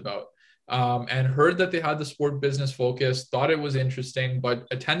what it was about. And heard that they had the sport business focus, thought it was interesting, but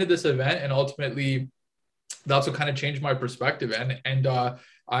attended this event and ultimately that's what kind of changed my perspective. And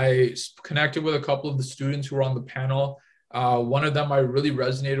I connected with a couple of the students who were on the panel. One of them I really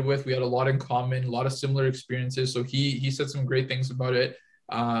resonated with. We had a lot in common, a lot of similar experiences. So he said some great things about it.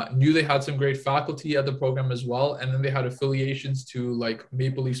 Knew they had some great faculty at the program as well. And then they had affiliations to like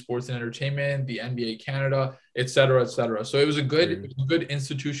Maple Leaf Sports and Entertainment, the NBA Canada, et cetera, et cetera. So it was a good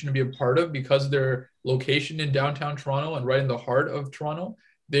institution to be a part of because their location in downtown Toronto and right in the heart of Toronto,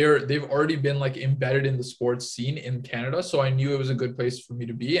 they've already been like embedded in the sports scene in Canada. So I knew it was a good place for me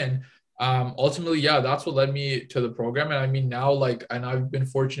to be. And ultimately, yeah, that's what led me to the program. And I mean, now like, and I've been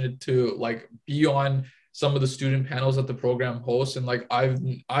fortunate to like be on some of the student panels that the program hosts. And like, I've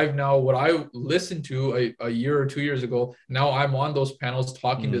now, what I listened to a year or 2 years ago, now I'm on those panels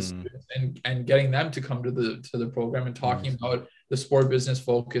talking to students and getting them to come to the program and talking about the sport business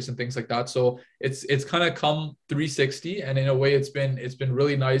focus and things like that. So it's kind of come 360, and in a way it's been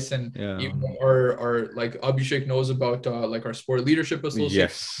really nice. And even our like Abhishek knows about like our sport leadership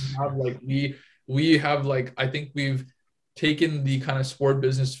association. We have like, I think we've taken the kind of sport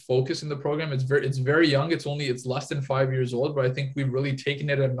business focus in the program. It's very young. It's less than 5 years old, but I think we've really taken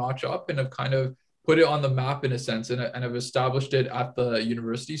it a notch up and have kind of put it on the map in a sense and have established it at the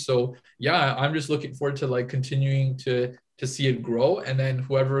university. So yeah, I'm just looking forward to like continuing to see it grow. And then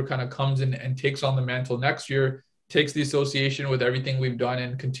whoever kind of comes in and takes on the mantle next year takes the association with everything we've done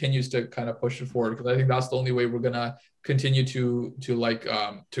and continues to kind of push it forward. Because I think that's the only way we're going to continue to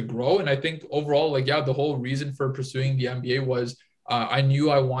grow. And I think overall, like, yeah, the whole reason for pursuing the MBA was I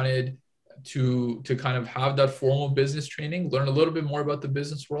knew I wanted to kind of have that formal business training, learn a little bit more about the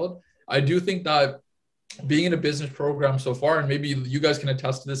business world. I do think that being in a business program so far, and maybe you guys can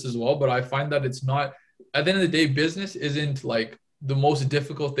attest to this as well, but I find that it's not, at the end of the day, business isn't like the most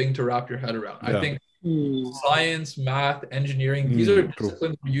difficult thing to wrap your head around. Yeah. I think science, math, engineering, these are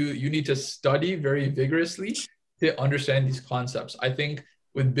disciplines you need to study very vigorously to understand these concepts. I think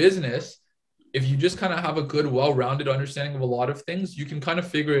with business, if you just kind of have a good, well-rounded understanding of a lot of things, you can kind of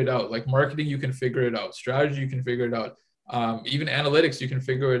figure it out. Like marketing, you can figure it out. Strategy, you can figure it out. Even analytics, you can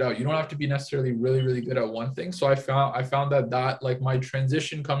figure it out. You don't have to be necessarily really, really good at one thing. So I found that like my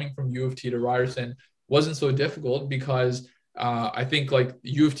transition coming from U of T to Ryerson wasn't so difficult because I think like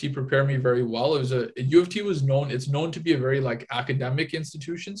U of T prepared me very well. U of T it's known to be a very like academic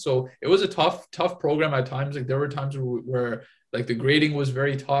institution. So it was a tough program at times. Like there were times where like the grading was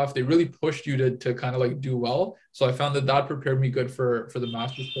very tough. They really pushed you to kind of like do well. So I found that prepared me good for the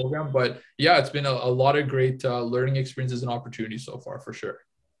master's program. But yeah, it's been a lot of great learning experiences and opportunities so far for sure.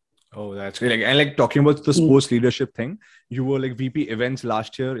 Oh, that's great. And like talking about the sports leadership thing, you were like VP events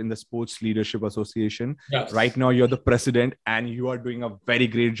last year in the Sports Leadership Association. Yes. Right now, you're the president and you are doing a very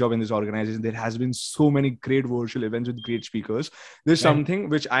great job in this organization. There has been so many great virtual events with great speakers. There's something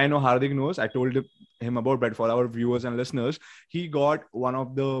which I know Hardik knows. I told him about, but for our viewers and listeners, he got one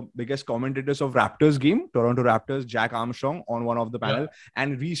of the biggest commentators of Raptors game, Toronto Raptors, Jack Armstrong, on one of the panel.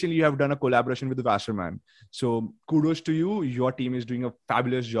 And recently you have done a collaboration with Wasserman. So kudos to you. Your team is doing a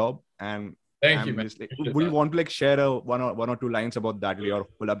fabulous job. And Thank you, man. Would you want to share one or two lines about that, your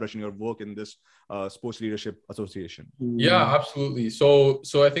collaboration, your work in this Sports Leadership Association? Yeah, absolutely. So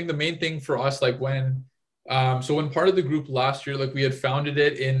I think the main thing for us, when part of the group last year, we had founded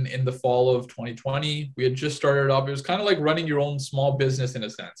it in the fall of 2020. We had just started up. It was kind of like running your own small business in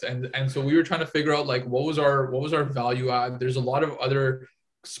a sense. And so we were trying to figure out what was our value add. There's a lot of other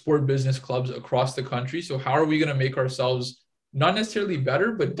sport business clubs across the country. So how are we going to make ourselves not necessarily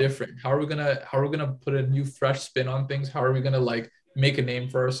better, but different? How are we gonna put a new fresh spin on things? How are we gonna make a name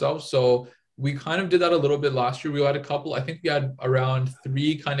for ourselves? So we kind of did that a little bit last year. We had I think we had around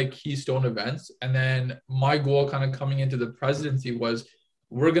 3 kind of keystone events. And then my goal kind of coming into the presidency was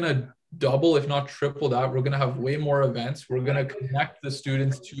we're gonna double, if not triple that. We're gonna have way more events. We're gonna connect the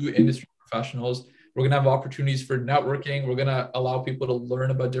students to industry professionals. We're gonna have opportunities for networking. We're gonna allow people to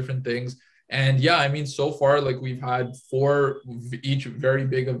learn about different things. And yeah, I mean, so far, we've had 4 each very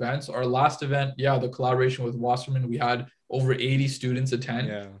big events. Our last event, the collaboration with Wasserman, we had over 80 students attend.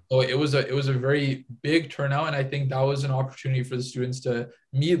 Yeah. So it was a very big turnout. And I think that was an opportunity for the students to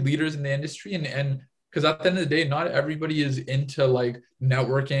meet leaders in the industry. And because at the end of the day, not everybody is into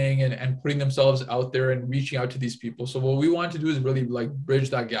networking and putting themselves out there and reaching out to these people. So what we want to do is really bridge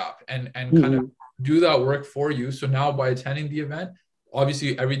that gap and kind of do that work for you. So now by attending the event,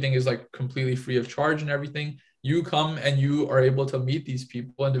 obviously everything is completely free of charge and everything. You come and you are able to meet these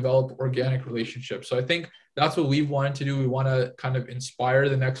people and develop organic relationships. So I think that's what we've wanted to do. We want to kind of inspire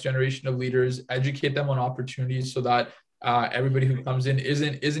the next generation of leaders, educate them on opportunities so that everybody who comes in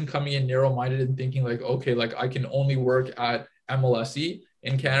isn't coming in narrow-minded and thinking okay, I can only work at MLSE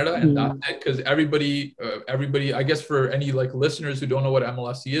in Canada and that's it. Because everybody, I guess for any listeners who don't know what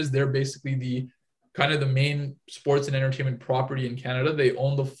MLSE is, they're basically the main sports and entertainment property in Canada. They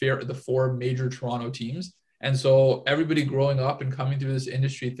own the 4 major Toronto teams. And so everybody growing up and coming through this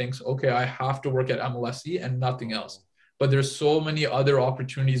industry thinks, okay, I have to work at MLSE and nothing else. But there's so many other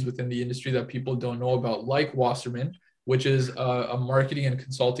opportunities within the industry that people don't know about, like Wasserman, which is a marketing and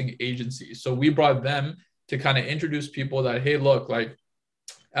consulting agency. So we brought them to kind of introduce people that, hey, look,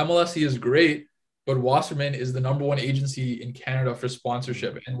 MLSE is great, but Wasserman is the #1 agency in Canada for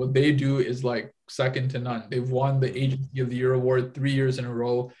sponsorship. And what they do is second to none. They've won the Agency of the Year award 3 years in a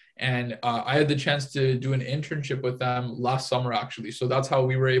row. And I had the chance to do an internship with them last summer, actually. So that's how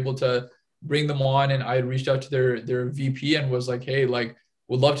we were able to bring them on. And I had reached out to their VP and was hey,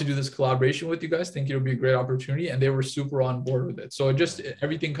 would love to do this collaboration with you guys. Think it'll be a great opportunity. And they were super on board with it. So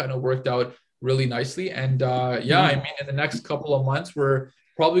everything kind of worked out really nicely. And I mean, in the next couple of months, we're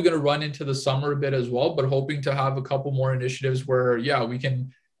probably going to run into the summer a bit as well, but hoping to have a couple more initiatives where, we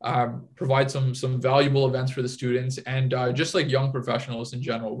can provide some valuable events for the students and just young professionals in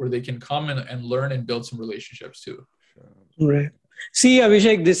general, where they can come and learn and build some relationships too. Right. See,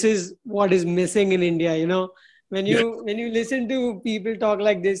 Abhishek, this is what is missing in India. When you listen to people talk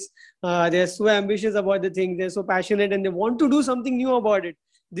like this, they're so ambitious about the thing, they're so passionate, and they want to do something new about it.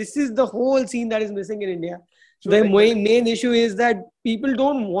 This is the whole scene that is missing in India. So the main issue is that people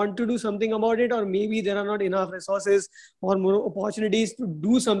don't want to do something about it, or maybe there are not enough resources or more opportunities to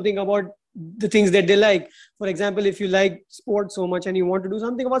do something about the things that they like. For example, if you like sports so much and you want to do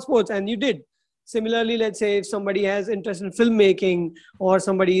something about sports, and you did. Similarly, let's say if somebody has interest in filmmaking, or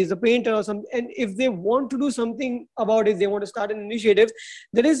somebody is a painter or something, and if they want to do something about it, they want to start an initiative,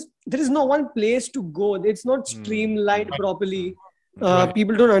 there is no one place to go. It's not streamlined properly.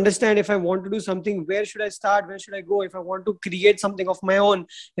 People don't understand, if I want to do something, where should I start? Where should I go? If I want to create something of my own,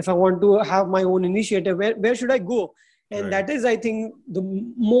 if I want to have my own initiative, where should I go? And that is, I think, the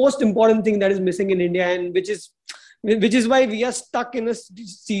most important thing that is missing in India, and which is why we are stuck in a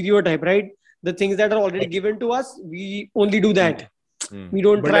stereotype, right? The things that are already given to us, we only do that. We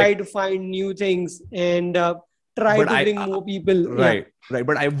don't try to find new things and try to bring more people. Right.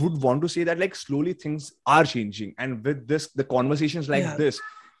 But I would want to say that slowly things are changing. And with the conversations this,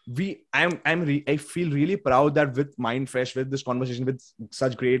 I feel really proud that with Mindfresh, with this conversation, with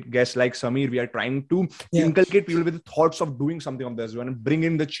such great guests like Samir, we are trying to inculcate people with the thoughts of doing something of this and bring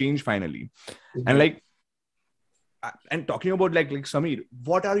in the change finally. And talking about Samir,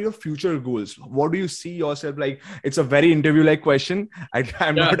 what are your future goals? What do you see yourself It's a very interview question.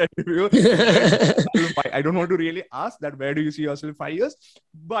 I'm not an interviewer. I don't want to really ask that. Where do you see yourself 5 years?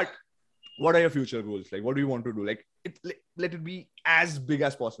 But what are your future goals? What do you want to do? Let it be as big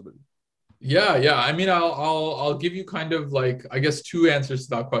as possible. Yeah. I mean, I'll give you kind of like, I guess, two answers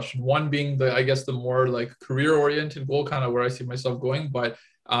to that question. One being the, I guess, the more like career oriented goal, kind of where I see myself going. But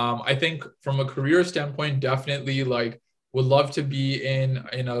I think from a career standpoint, definitely like would love to be in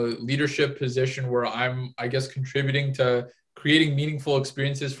a leadership position where I'm, I guess, contributing to creating meaningful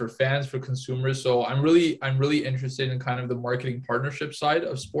experiences for fans, for consumers. So I'm really interested in kind of the marketing partnership side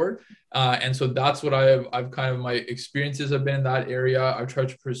of sport. And so that's what I've kind of, my experiences have been in that area. I've tried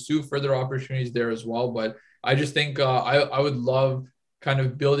to pursue further opportunities there as well. But I just think I would love kind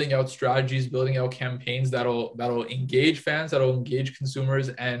of building out strategies, building out campaigns that'll engage fans, that'll engage consumers,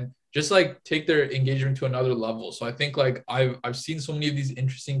 and just like take their engagement to another level. So I think like I've seen so many of these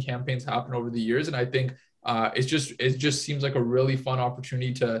interesting campaigns happen over the years, and I think it just seems like a really fun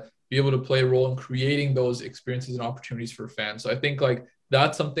opportunity to be able to play a role in creating those experiences and opportunities for fans. So I think like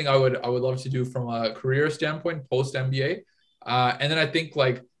that's something I would love to do from a career standpoint post NBA. And then I think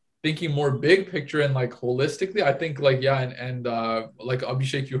like thinking more big picture and like holistically, I think like yeah, and like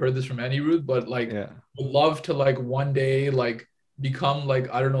Abhishek, you heard this from Anirudh, but like Yeah. would love to like one day like become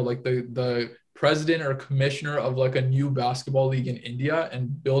like I don't know like the president or commissioner of like a new basketball league in India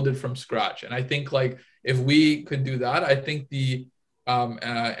and build it from scratch. And I think like if we could do that, I think the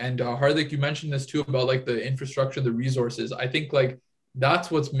and Hardik, you mentioned this too about like the infrastructure, the resources. I think like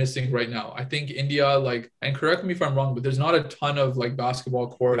that's what's missing right now. I think India, like, and correct me if I'm wrong, but there's not a ton of like basketball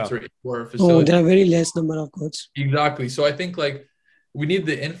courts Yeah. or Oh, facilities. there are very less number of courts. Exactly. So I think like we need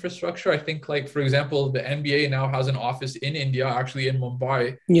the infrastructure. I think like for example, the NBA now has an office in India, actually in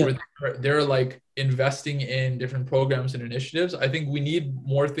Mumbai, Yeah. where they're like investing in different programs and initiatives. I think we need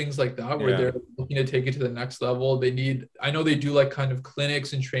more things like that where Yeah. they're looking to take it to the next level. They need, I know they do like kind of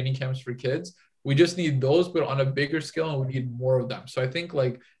clinics and training camps for kids. We just need those, but on a bigger scale, and we need more of them. So I think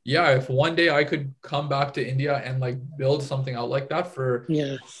like, yeah, if one day I could come back to India and like build something out like that for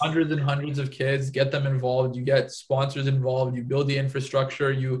Yeah. hundreds and hundreds of kids, get them involved, you get sponsors involved, you build the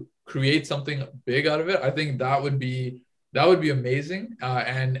infrastructure, you create something big out of it. I think that would be amazing.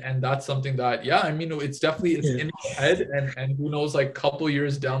 And that's something that, yeah, I mean, it's definitely it's Yeah. in my head, and who knows, like couple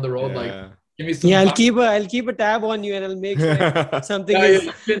years down the road, like Yeah. give me some Yeah, time. I'll keep a tab on you, and I'll make sure if something Yeah, is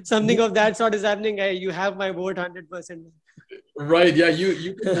you can- something of that sort is happening. You have my vote 100%. Right. Yeah.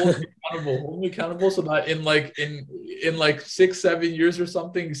 You can hold me accountable so that in like 6-7 years or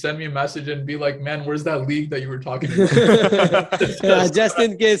something, send me a message and be like, man, where's that league that you were talking about? Yeah, just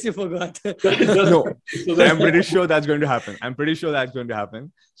in case you forgot. No, So that- I'm pretty sure that's going to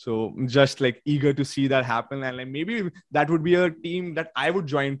happen. So just like eager to see that happen, and like maybe that would be a team that I would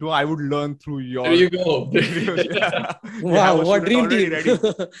join to. I would learn through your there you go. videos. Yeah. You Wow, have a what student dream already team!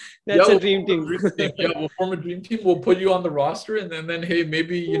 ready. That's Yeah, a dream team. Yeah, we'll form a dream team. We'll put you on the roster, and then hey,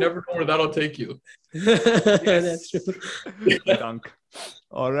 maybe you never know where that'll take you. That's true. Dunk.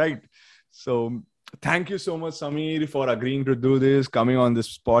 All right. So thank you so much, Samir, for agreeing to do this, coming on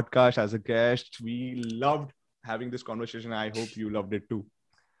this podcast as a guest. We loved having this conversation. I hope you loved it too.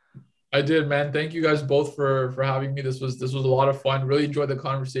 I did, man. Thank you guys both for having me. This was a lot of fun. Really enjoyed the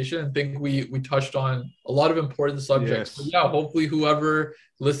conversation, and think we touched on a lot of important subjects. Yes. So yeah, hopefully whoever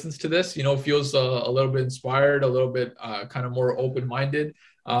listens to this, feels a little bit inspired, a little bit kind of more open-minded,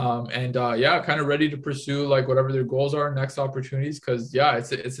 and yeah, kind of ready to pursue like whatever their goals are, next opportunities. Because yeah,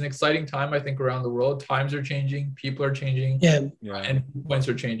 it's an exciting time, I think, around the world. Times are changing, people are changing. Yeah. And points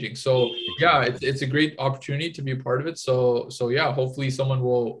are changing. So yeah, it's a great opportunity to be a part of it. So yeah, hopefully someone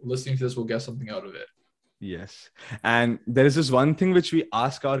listening to this will get something out of it. Yes. And there is this one thing which we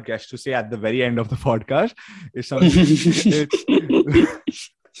ask our guests to say at the very end of the podcast. Is something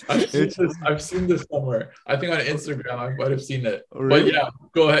I've seen this somewhere. I think on Instagram I might have seen it. Really? But yeah,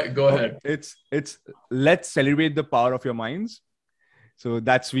 go ahead. It's let's celebrate the power of your minds. So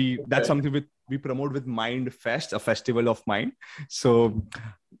that's something we promote with Mind Fest, a festival of mind. So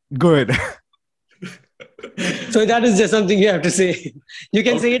go ahead. So that is just something you have to say. You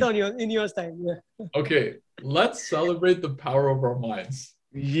can say it in your style. Yeah. Okay, let's celebrate the power of our minds.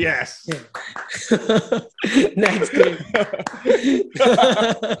 Yes. That's great.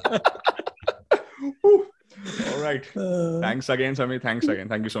 All right. Thanks again, Samir. Thanks again.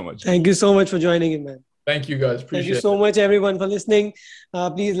 Thank you so much. Thank you so much for joining in, man. Thank you guys. Thank Appreciate you so much, everyone, for listening.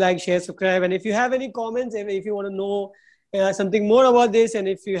 Please like, share, subscribe. And if you have any comments, if you want to know something more about this, and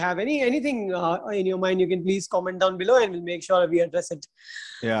if you have anything in your mind, you can please comment down below, and we'll make sure we address it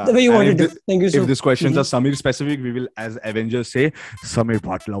the way you want to do. Thank you so much. If these questions are Samir specific, we will, as Avengers, say Samir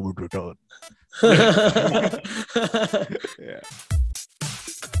Patla would return. Yeah.